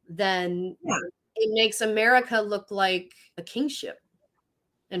 then it makes America look like a kingship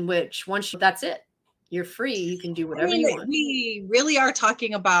in which that's it. You're free. You can do whatever you want. We really are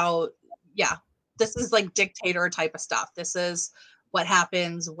talking about, this is like dictator type of stuff. This is what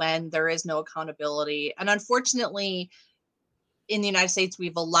happens when there is no accountability. And unfortunately, in the United States,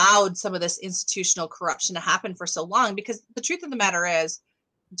 we've allowed some of this institutional corruption to happen for so long, because the truth of the matter is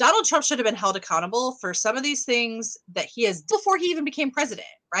Donald Trump should have been held accountable for some of these things that he has before he even became president,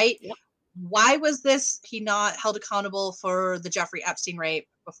 right? Yep. Why was he not held accountable for the Jeffrey Epstein rape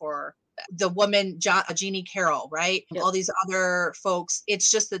before? The woman, Jeannie Carroll, right? Yep. All these other folks. It's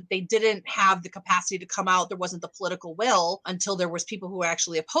just that they didn't have the capacity to come out. There wasn't the political will until there was people who were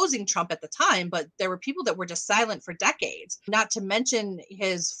actually opposing Trump at the time. But there were people that were just silent for decades, not to mention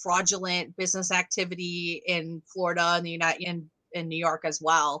his fraudulent business activity in Florida and in New York as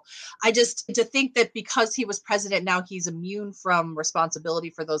well. To think that because he was president, now he's immune from responsibility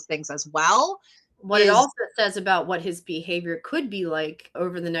for those things as well. What it also says about what his behavior could be like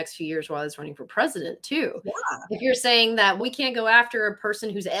over the next few years while he's running for president too. Yeah. If you're saying that we can't go after a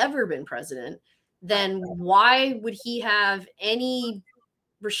person who's ever been president, then why would he have any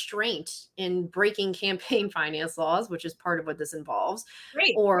restraint in breaking campaign finance laws, which is part of what this involves,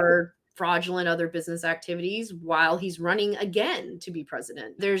 or fraudulent other business activities while he's running again to be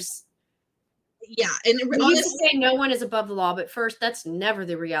president? And we used to say no one is above the law, but first, that's never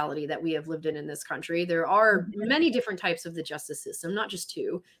the reality that we have lived in this country. There are many different types of the justice system, not just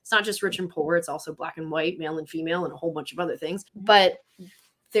two. It's not just rich and poor. It's also black and white, male and female, and a whole bunch of other things. But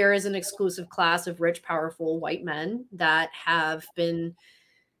there is an exclusive class of rich, powerful white men that have been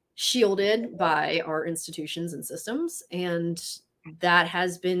shielded by our institutions and systems. And that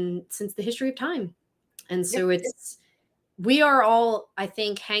has been since the history of time. And so we are all, I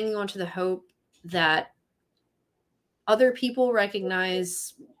think, hanging on to the hope that other people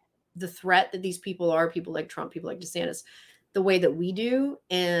recognize the threat that these people are, people like Trump, people like DeSantis, the way that we do,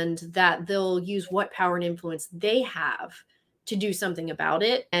 and that they'll use what power and influence they have to do something about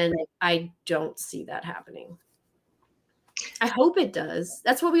it. And I don't see that happening. I hope it does.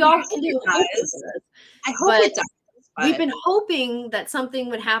 That's what we all can do. I hope it does. We've been hoping that something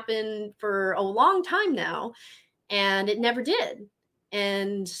would happen for a long time now, and it never did.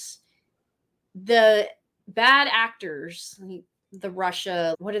 And the bad actors, the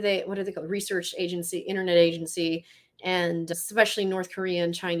Russia, what are they called? Research agency, internet agency, and especially North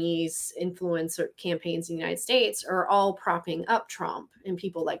Korean, Chinese influencer campaigns in the United States are all propping up Trump and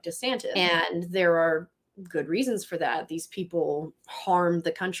people like DeSantis. And there are good reasons for that. These people harm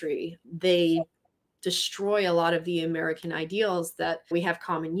the country. They destroy a lot of the American ideals that we have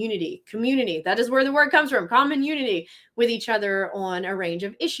common unity, community. That is where the word comes from, common unity with each other on a range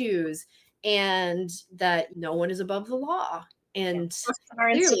of issues, and that no one is above the law. And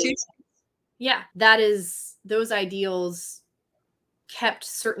our institutions. Yeah, that is, those ideals kept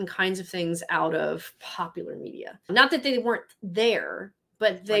certain kinds of things out of popular media. Not that they weren't there,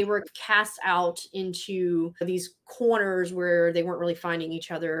 but they were cast out into these corners where they weren't really finding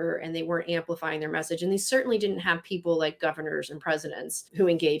each other and they weren't amplifying their message. And they certainly didn't have people like governors and presidents who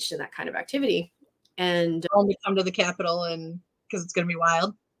engaged in that kind of activity. And only come to the Capitol, and because it's going to be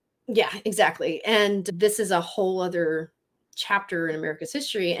wild. Yeah, exactly. And this is a whole other chapter in America's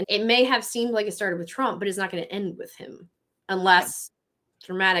history. And it may have seemed like it started with Trump, but it's not going to end with him unless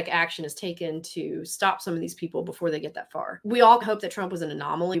dramatic action is taken to stop some of these people before they get that far. We all hope that Trump was an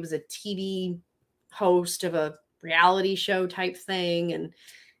anomaly. He was a TV host of a reality show type thing. And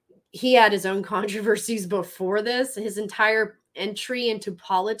he had his own controversies before this. His entire entry into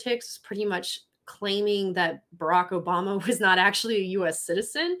politics was pretty much claiming that Barack Obama was not actually a US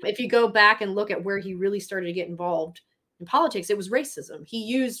citizen. If you go back and look at where he really started to get involved in politics, it was racism. He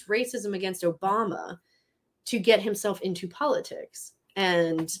used racism against Obama to get himself into politics.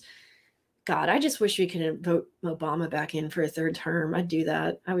 And God, I just wish we could vote Obama back in for a third term. I'd do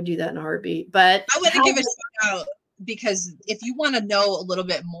that. I would do that in a heartbeat. But I want to give a shout out, because if you want to know a little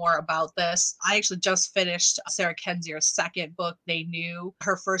bit more about this, I actually just finished Sarah Kenzier's second book, They Knew.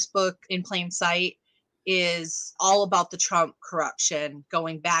 Her first book, In Plain Sight, is all about the Trump corruption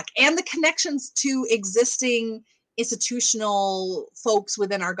going back and the connections to existing institutional folks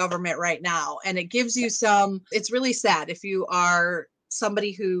within our government right now. And it gives you it's really sad if you are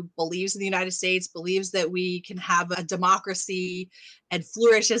somebody who believes in the United States, believes that we can have a democracy and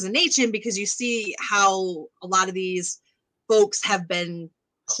flourish as a nation, because you see how a lot of these folks have been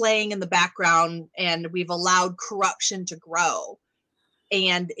playing in the background and we've allowed corruption to grow.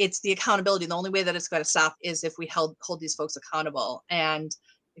 And it's the accountability. The only way that it's going to stop is if we hold these folks accountable. And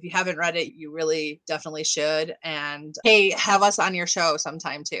if you haven't read it, you really definitely should. And hey, have us on your show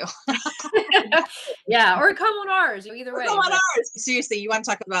sometime too. Yeah, or come on ours. Either way. Come on ours. Seriously, you want to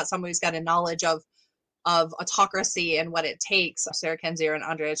talk about someone who's got a knowledge of autocracy and what it takes. Sarah Kendzior and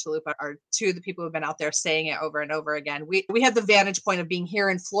Andrea Chalupa are two of the people who've been out there saying it over and over again. We have the vantage point of being here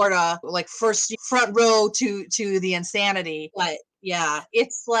in Florida, like first front row to the insanity. But yeah,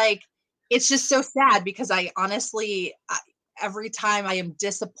 it's just so sad, because I honestly, every time I am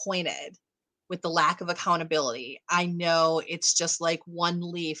disappointed with the lack of accountability, I know it's just like one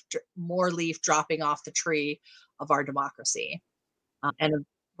more leaf dropping off the tree of our democracy. And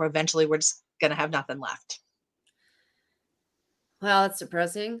eventually we're just going to have nothing left. Well, that's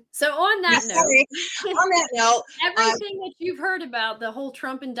depressing. So on that note, everything that you've heard about the whole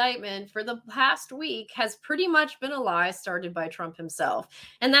Trump indictment for the past week has pretty much been a lie started by Trump himself.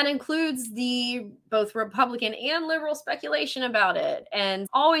 And that includes the both Republican and liberal speculation about it. And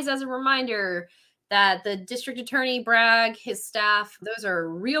always as a reminder that the district attorney, Bragg, his staff, those are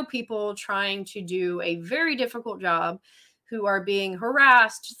real people trying to do a very difficult job, who are being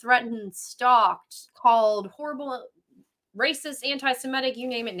harassed, threatened, stalked, called horrible, racist, anti-Semitic, you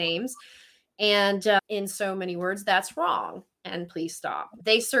name it, names. And in so many words, that's wrong. And please stop.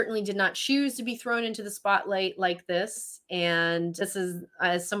 They certainly did not choose to be thrown into the spotlight like this. And this is,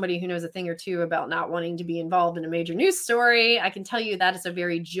 as somebody who knows a thing or two about not wanting to be involved in a major news story, I can tell you that is a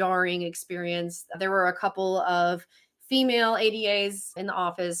very jarring experience. There were a couple of female ADAs in the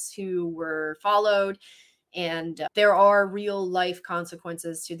office who were followed. And there are real life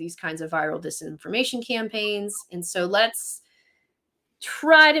consequences to these kinds of viral disinformation campaigns. And so let's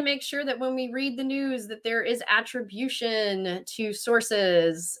try to make sure that when we read the news that there is attribution to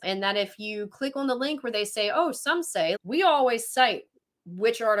sources, and that if you click on the link where they say, oh, some say, we always cite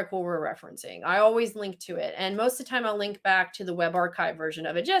which article we're referencing. I always link to it. And most of the time I'll link back to the web archive version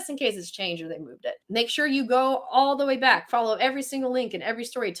of it, just in case it's changed or they moved it. Make sure you go all the way back, follow every single link in every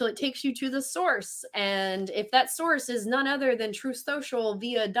story till it takes you to the source. And if that source is none other than Truth Social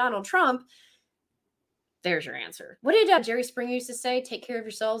via Donald Trump, there's your answer. What did Jerry Springer used to say? Take care of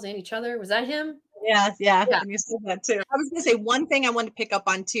yourselves and each other. Was that him? Yeah. And you said that too. I was going to say one thing I want to pick up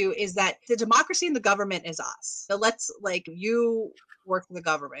on too is that the democracy in the government is us. So let's you work for the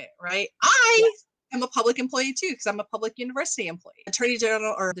government, right? I am a public employee too, because I'm a public university employee. Attorney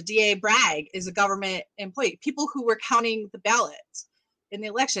General or the DA Bragg is a government employee. People who were counting the ballots in the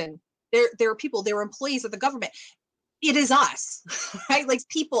election, there were employees of the government. It is us, right? Like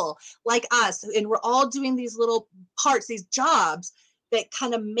people like us, and we're all doing these little parts, these jobs that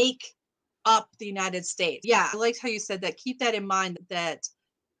kind of make up the United States. Yeah, I liked how you said that. Keep that in mind, that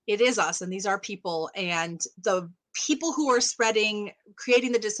it is us and these are people, and the people who are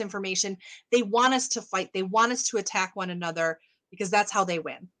creating the disinformation, they want us to fight. They want us to attack one another because that's how they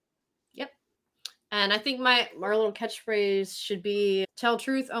win. Yep. And I think our little catchphrase should be tell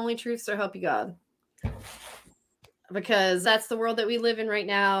truth, only truth, so help you God. Because that's the world that we live in right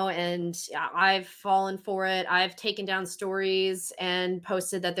now. And I've fallen for it. I've taken down stories and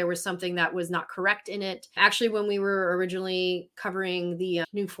posted that there was something that was not correct in it. Actually, when we were originally covering the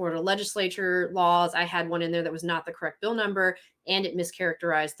new Florida legislature laws, I had one in there that was not the correct bill number, and it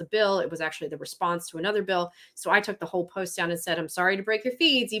mischaracterized the bill. It was actually the response to another bill. So I took the whole post down and said, I'm sorry to break your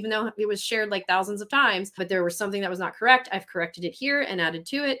feeds, even though it was shared like thousands of times, but there was something that was not correct. I've corrected it here and added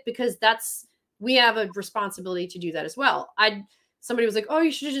to it, because we have a responsibility to do that as well. Somebody was like, oh,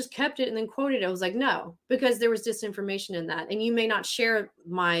 you should have just kept it and then quoted it. I was like, no, because there was disinformation in that. And you may not share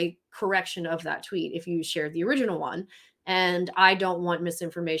my correction of that tweet if you shared the original one. And I don't want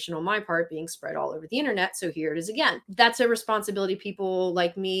misinformation on my part being spread all over the internet. So here it is again. That's a responsibility people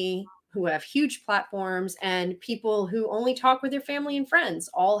like me who have huge platforms and people who only talk with their family and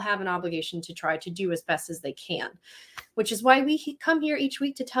friends all have an obligation to try to do as best as they can, which is why we come here each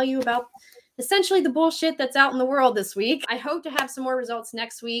week to tell you about essentially the bullshit that's out in the world this week. I hope to have some more results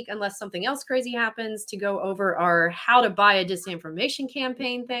next week, unless something else crazy happens, to go over our how to buy a disinformation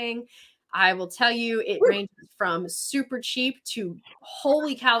campaign thing. I will tell you, it ranges from super cheap to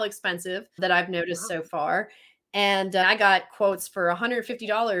holy cow expensive that I've noticed so far. And I got quotes for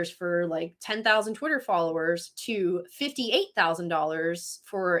 $150 for like 10,000 Twitter followers to $58,000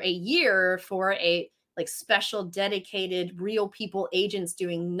 for a year for a special dedicated real people agents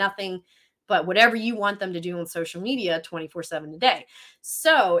doing nothing but whatever you want them to do on social media 24/7 a day.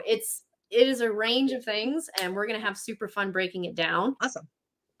 So it is a range of things, and we're going to have super fun breaking it down. Awesome.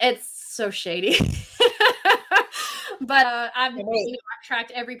 It's so shady. But I've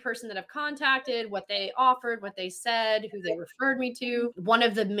tracked every person that I've contacted, what they offered, what they said, who they referred me to. One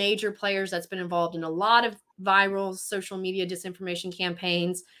of the major players that's been involved in a lot of viral social media disinformation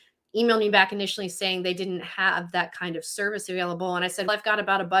campaigns emailed me back initially saying they didn't have that kind of service available. And I said, well, I've got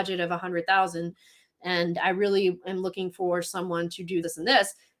about a budget of $100,000 and I really am looking for someone to do this and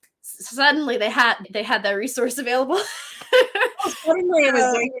this. Suddenly they had that resource available. Suddenly it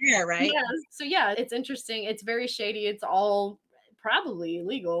was right there, right? Yeah. So yeah, it's interesting. It's very shady. It's all probably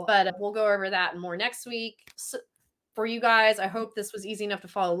illegal, but we'll go over that and more next week. So for you guys, I hope this was easy enough to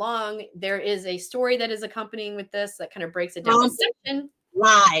follow along. There is a story that is accompanying with this that kind of breaks it down.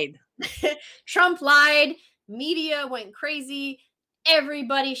 Lied. Trump lied. Media went crazy.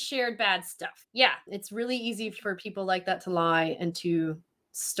 Everybody shared bad stuff. Yeah, it's really easy for people like that to lie and to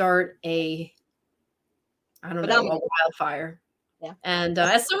start a wildfire. Yeah. And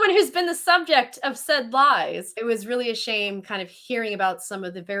as someone who's been the subject of said lies, it was really a shame kind of hearing about some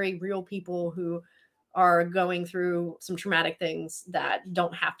of the very real people who are going through some traumatic things that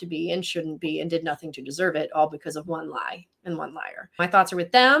don't have to be and shouldn't be and did nothing to deserve it, all because of one lie and one liar. My thoughts are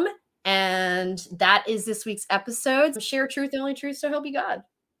with them. And that is this week's episode. Share truth, the only truth, so help you God.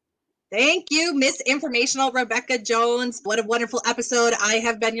 Thank you, Miss Informational Rebecca Jones. What a wonderful episode. I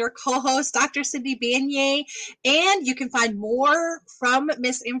have been your co-host, Dr. Cindy Banier, and you can find more from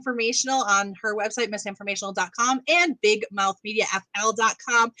Miss Informational on her website, missinformational.com, and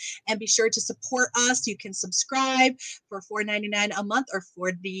bigmouthmediafl.com. And be sure to support us. You can subscribe for $4.99 a month or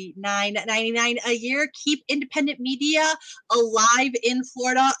 $49.99 a year. Keep independent media alive in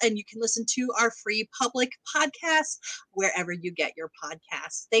Florida, and you can listen to our free public podcasts wherever you get your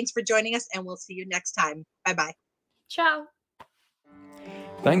podcasts. Thanks for joining us, and we'll see you next time. Bye-bye. Ciao.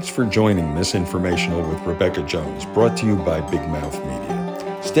 Thanks for joining Misinformational with Rebecca Jones, brought to you by Big Mouth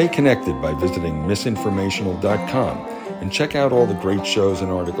Media. Stay connected by visiting misinformational.com and check out all the great shows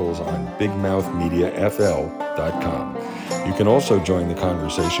and articles on bigmouthmediafl.com. You can also join the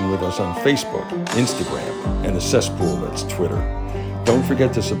conversation with us on Facebook, Instagram, and the cesspool that's Twitter. Don't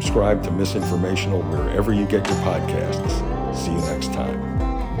forget to subscribe to Misinformational wherever you get your podcasts. See you next time.